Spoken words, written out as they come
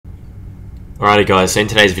Alrighty guys, so in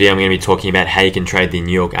today's video I'm going to be talking about how you can trade the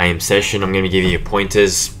New York AM session. I'm going to be giving you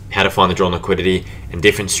pointers, how to find the drawn liquidity, and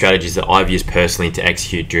different strategies that I've used personally to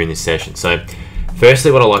execute during this session. So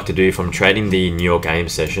firstly, what I like to do if I'm trading the New York AM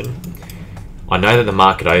session, I know that the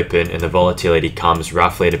market open and the volatility comes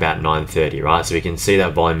roughly at about 9:30, right? So we can see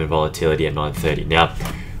that volume and volatility at 9:30. Now,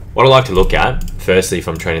 what I like to look at, firstly if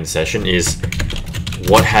I'm trading the session, is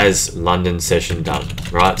what has London session done,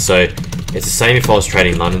 right? So it's the same if I was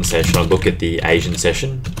trading London session, I'd look at the Asian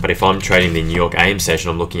session, but if I'm trading the New York AM session,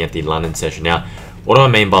 I'm looking at the London session. Now, what do I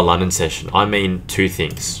mean by London session? I mean two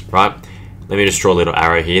things, right? Let me just draw a little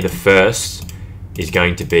arrow here. The first is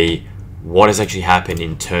going to be what has actually happened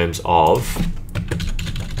in terms of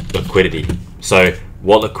liquidity. So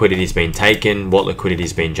what liquidity has been taken, what liquidity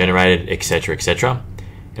has been generated, etc., etc.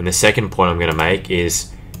 And the second point I'm going to make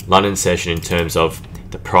is London session in terms of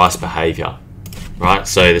the price behavior. Right,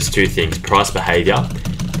 so there's two things, price behavior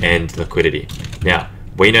and liquidity. Now,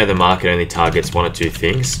 we know the market only targets one or two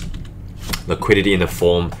things, liquidity in the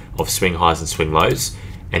form of swing highs and swing lows,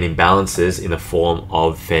 and imbalances in the form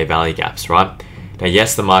of fair value gaps, right? Now,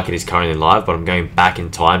 yes, the market is currently live, but I'm going back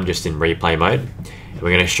in time just in replay mode. And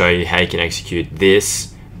we're going to show you how you can execute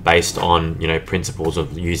this based on, principles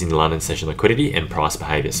of using the London session liquidity and price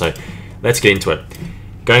behavior. So let's get into it.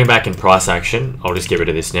 Going back in price action, I'll just get rid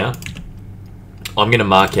of this now. I'm going to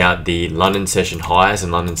mark out the London session highs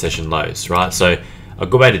and London session lows, right? So a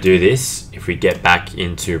good way to do this, if we get back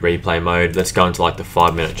into replay mode, let's go into like the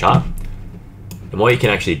 5-minute chart. And what you can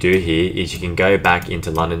actually do here is you can go back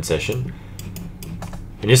into London session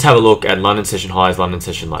and just have a look at London session highs, London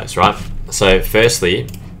session lows, right? So firstly,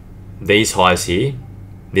 these highs here,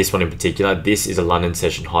 this one in particular, this is a London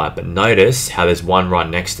session high, but notice how there's one right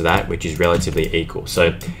next to that, which is relatively equal.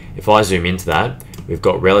 So if I zoom into that, we've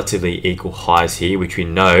got relatively equal highs here, which we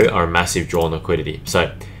know are a massive drawn liquidity.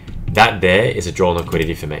 So that there is a drawn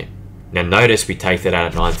liquidity for me. Now notice we take that out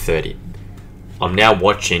at 9:30. I'm now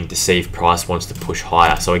watching to see if price wants to push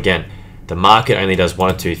higher. So again, the market only does one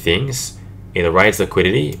or two things, either raises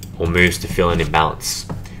liquidity or moves to fill an imbalance.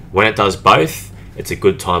 When it does both, it's a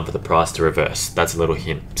good time for the price to reverse. That's a little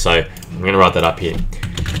hint. So I'm going to write that up here.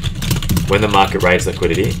 When the market raises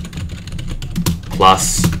liquidity,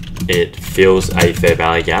 plus it fills a fair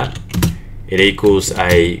value gap, it equals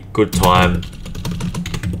a good time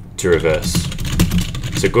to reverse.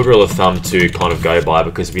 It's a good rule of thumb to kind of go by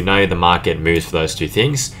because we know the market moves for those two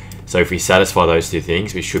things. So if we satisfy those two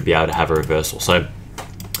things, we should be able to have a reversal. So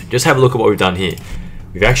just have a look at what we've done here.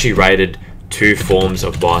 We've actually rated two forms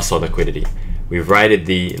of buy side liquidity. We've rated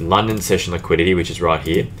the London session liquidity, which is right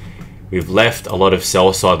here. We've left a lot of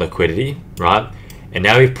sell side liquidity, right? And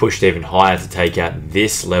now we've pushed even higher to take out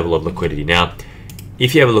this level of liquidity. Now,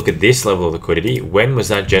 if you have a look at this level of liquidity, when was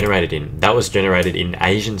that generated in? That was generated in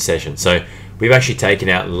Asian session. So we've actually taken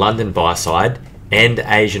out London buy side and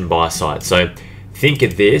Asian buy side. So think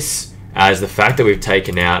of this as the fact that we've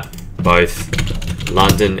taken out both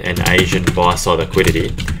London and Asian buy side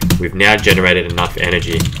liquidity. We've now generated enough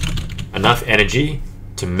energy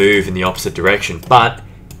to move in the opposite direction. But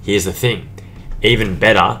here's the thing, even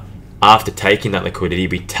better, after taking that liquidity,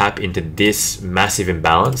 we tap into this massive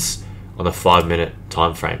imbalance on the 5-minute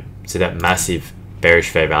time frame. So that massive bearish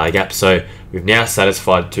fair value gap. So we've now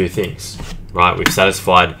satisfied two things, right? We've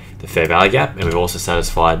satisfied the fair value gap and we've also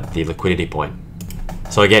satisfied the liquidity point.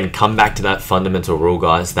 So again, come back to that fundamental rule,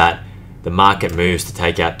 guys, that the market moves to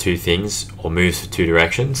take out two things or moves for two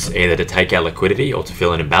directions, either to take out liquidity or to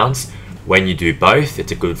fill an imbalance. When you do both,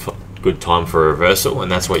 it's a good time for a reversal,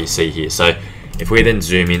 and that's what you see here. So if we then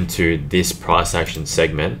zoom into this price action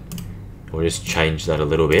segment, we'll just change that a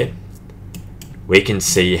little bit. We can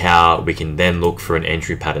see how we can then look for an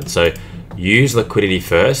entry pattern. So use liquidity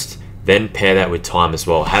first, then pair that with time as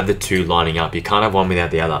well. Have the two lining up. You can't have one without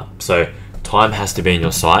the other. So time has to be on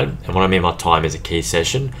your side. And what I mean by time is a key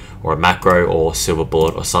session or a macro or silver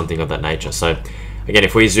bullet or something of that nature. So again,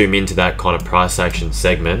 if we zoom into that kind of price action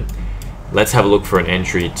segment, let's have a look for an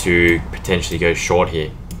entry to potentially go short here.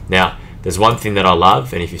 Now, there's one thing that I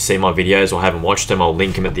love, and if you've seen my videos or haven't watched them, I'll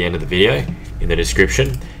link them at the end of the video in the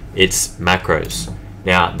description. It's macros.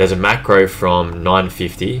 Now, there's a macro from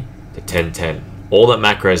 9:50 to 10:10. All that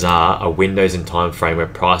macros are windows in time frame where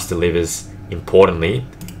price delivers importantly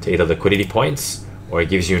to either liquidity points or it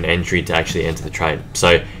gives you an entry to actually enter the trade.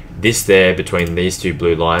 So this there between these two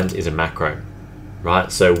blue lines is a macro,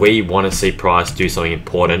 right? So we want to see price do something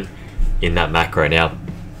important in that macro. Now,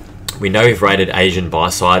 we know we've rated Asian buy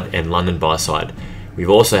side and London buy side. We've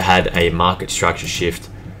also had a market structure shift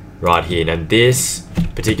right here. Now this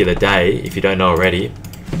particular day, if you don't know already,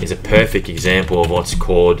 is a perfect example of what's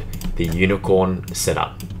called the unicorn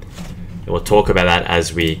setup. And we'll talk about that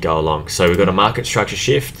as we go along. So we've got a market structure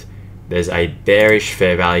shift. There's a bearish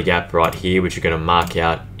fair value gap right here, which we're going to mark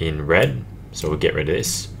out in red. So we'll get rid of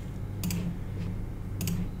this.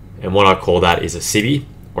 And what I call that is a SIBI,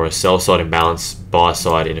 or a sell side imbalance, buy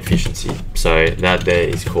side inefficiency. So that there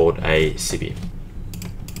is called a SIBI.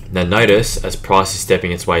 Now notice, as price is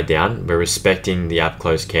stepping its way down, we're respecting the up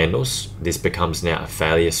close candles. This becomes now a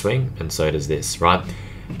failure swing, and so does this, right?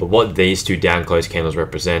 But what these two down close candles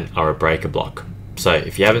represent are a breaker block. So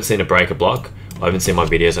if you haven't seen a breaker block, I haven't seen my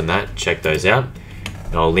videos on that, check those out.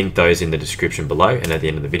 And I'll link those in the description below and at the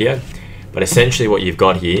end of the video. But essentially what you've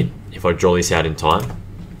got here, if I draw this out in time,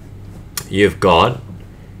 you've got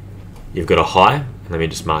a high. Let me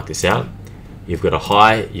just mark this out. You've got a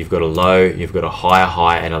high, you've got a low, you've got a higher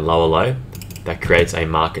high and a lower low. That creates a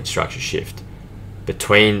market structure shift.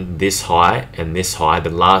 Between this high and this high,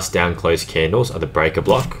 the last down close candles are the breaker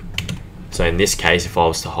block. So in this case, if I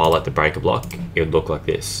was to highlight the breaker block, it would look like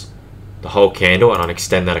this. The whole candle, and I'll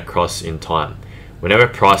extend that across in time. Whenever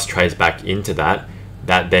price trades back into that,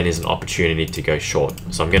 that then is an opportunity to go short.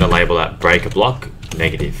 So I'm going to label that breaker block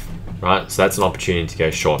negative, right? So that's an opportunity to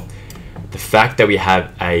go short. The fact that we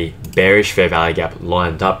have a bearish fair value gap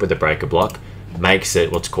lined up with the breaker block makes it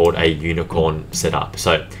what's called a unicorn setup.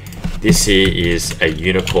 So this here is a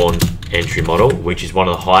unicorn entry model, which is one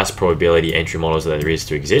of the highest probability entry models that there is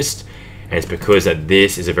to exist. And it's because that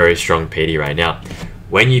this is a very strong PD right now.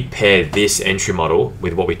 When you pair this entry model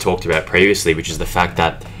with what we talked about previously, which is the fact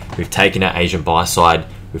that we've taken our Asian buy side,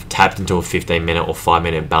 we've tapped into a 15-minute or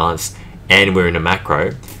 5-minute balance, and we're in a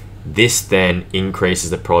macro, this then increases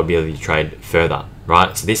the probability to trade further,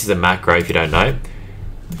 right? So this is a macro, if you don't know,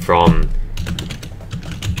 from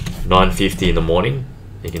 9:50 in the morning,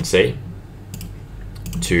 you can see,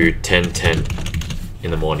 to 10:10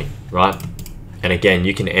 in the morning, right? And again,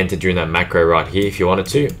 you can enter during that macro right here if you wanted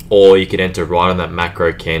to, or you could enter right on that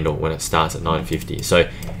macro candle when it starts at 9:50. So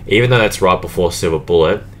even though that's right before silver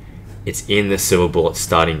bullet, it's in the silver bullet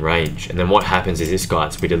starting range. And then what happens is this,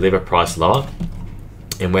 guys, we deliver price lower.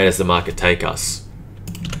 And where does the market take us?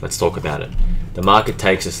 Let's talk about it. The market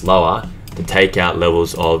takes us lower to take out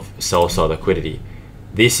levels of sell side liquidity.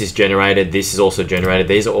 This is generated, this is also generated.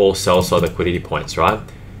 These are all sell side liquidity points, right?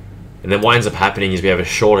 And then what ends up happening is we have a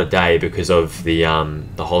shorter day because of the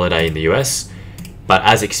holiday in the US. But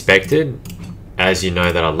as expected, as you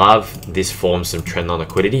know that I love, this forms some trend line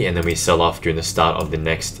liquidity, and then we sell off during the start of the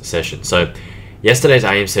next session. So yesterday's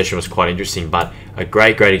AM session was quite interesting, but a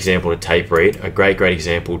great example to tape read, a great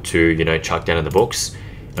example to, you know, chuck down in the books.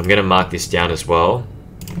 I'm going to mark this down as well,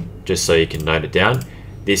 just so you can note it down.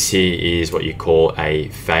 This here is what you call a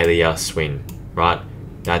failure swing, right?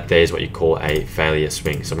 That there is what you call a failure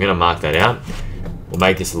swing. So I'm going to mark that out. We'll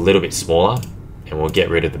make this a little bit smaller, and we'll get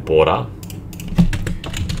rid of the border.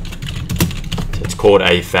 So it's called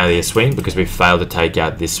a failure swing because we failed to take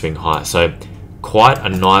out this swing high. So quite a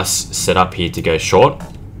nice setup here to go short.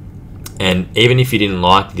 And even if you didn't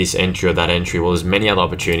like this entry or that entry, well, there's many other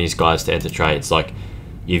opportunities, guys, to enter trades. Like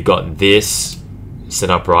you've got this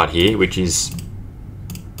setup right here, which is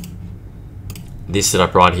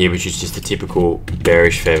just a typical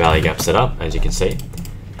bearish fair value gap setup, as you can see,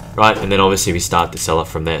 right? And then obviously we start to sell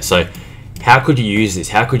off from there. So how could you use this?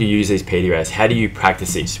 How could you use these PD rates? How do you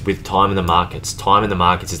practice this with time in the markets? Time in the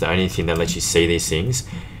markets is the only thing that lets you see these things,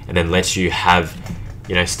 and then lets you have,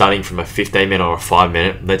 you know, starting from a 15-minute or a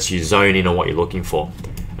 5-minute, lets you zone in on what you're looking for.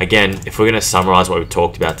 Again, if we're going to summarize what we've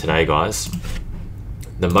talked about today, guys,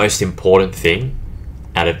 the most important thing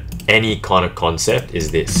out of any kind of concept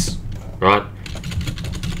is this, right?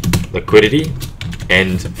 Liquidity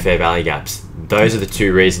and fair value gaps. Those are the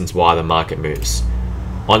two reasons why the market moves.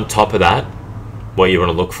 On top of that, what you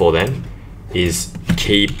want to look for then is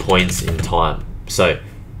key points in time. So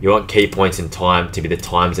you want key points in time to be the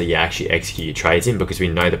times that you actually execute your trades in, because we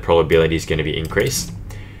know the probability is going to be increased.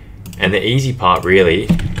 And the easy part really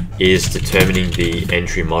is determining the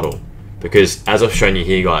entry model, because as I've shown you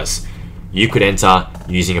here, guys, you could enter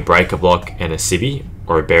using a breaker block and a SIBI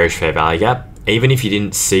or a bearish fair value gap. Even if you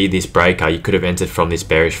didn't see this breaker, you could have entered from this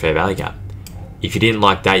bearish fair value gap. If you didn't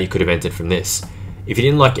like that, you could have entered from this. If you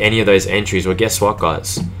didn't like any of those entries, well, guess what,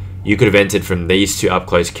 guys? You could have entered from these two up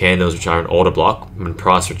close candles, which are an order block, when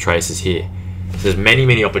price retraces here. So there's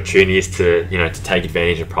many opportunities to, you know, to take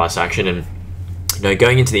advantage of price action. And, you know,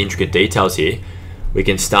 going into the intricate details here, we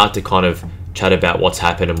can start to kind of chat about what's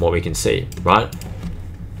happened and what we can see, right?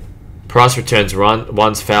 Price returns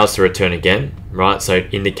once, fails to return again, right? So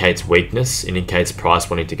it indicates weakness, indicates price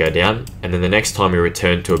wanting to go down. And then the next time we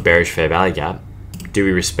return to a bearish fair value gap, do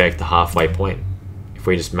we respect the halfway point? If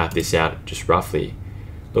we just map this out just roughly,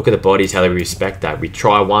 Look at the bodies, how they respect that. We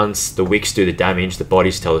try once, the wicks do the damage, the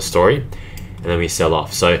bodies tell the story, and then we sell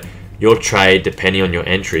off. So your trade, depending on your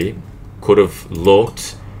entry, could have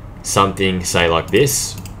looked something, say, like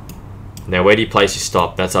this. Now, where do you place your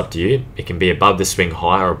stop? That's up to you. It can be above the swing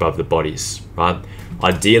high or above the bodies, right?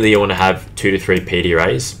 Ideally, you want to have 2 to 3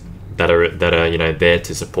 PDRAs that are there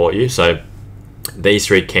to support you. So these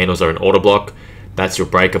 3 candles are an order block. That's your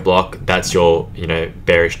breaker block. That's your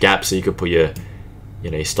bearish gap. So you could put your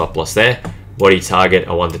your stop loss there. What do you target?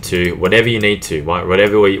 A 1 to 2, whatever you need to, right?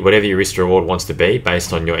 Whatever your risk to reward wants to be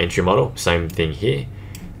based on your entry model. Same thing here.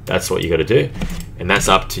 That's what you got to do, and that's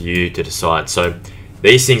up to you to decide. So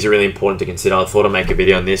these things are really important to consider. I thought I'd make a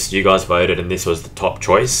video on this. You guys voted, and this was the top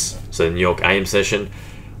choice. So the New York AM session.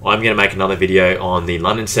 I'm going to make another video on the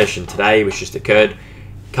London session today, which just occurred.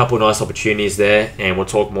 Couple nice opportunities there, and we'll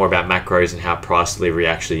talk more about macros and how price delivery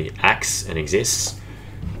actually acts and exists.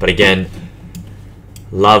 But again,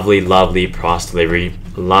 lovely price delivery,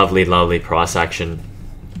 lovely price action,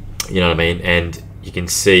 you know what I mean? And you can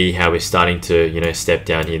see how we're starting to step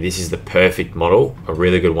down here. This is the perfect model, a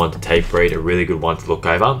really good one to tape read, a really good one to look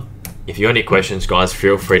over. If you have any questions, guys,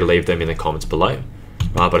 feel free to leave them in the comments below.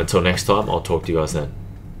 Right, but until next time, I'll talk to you guys then.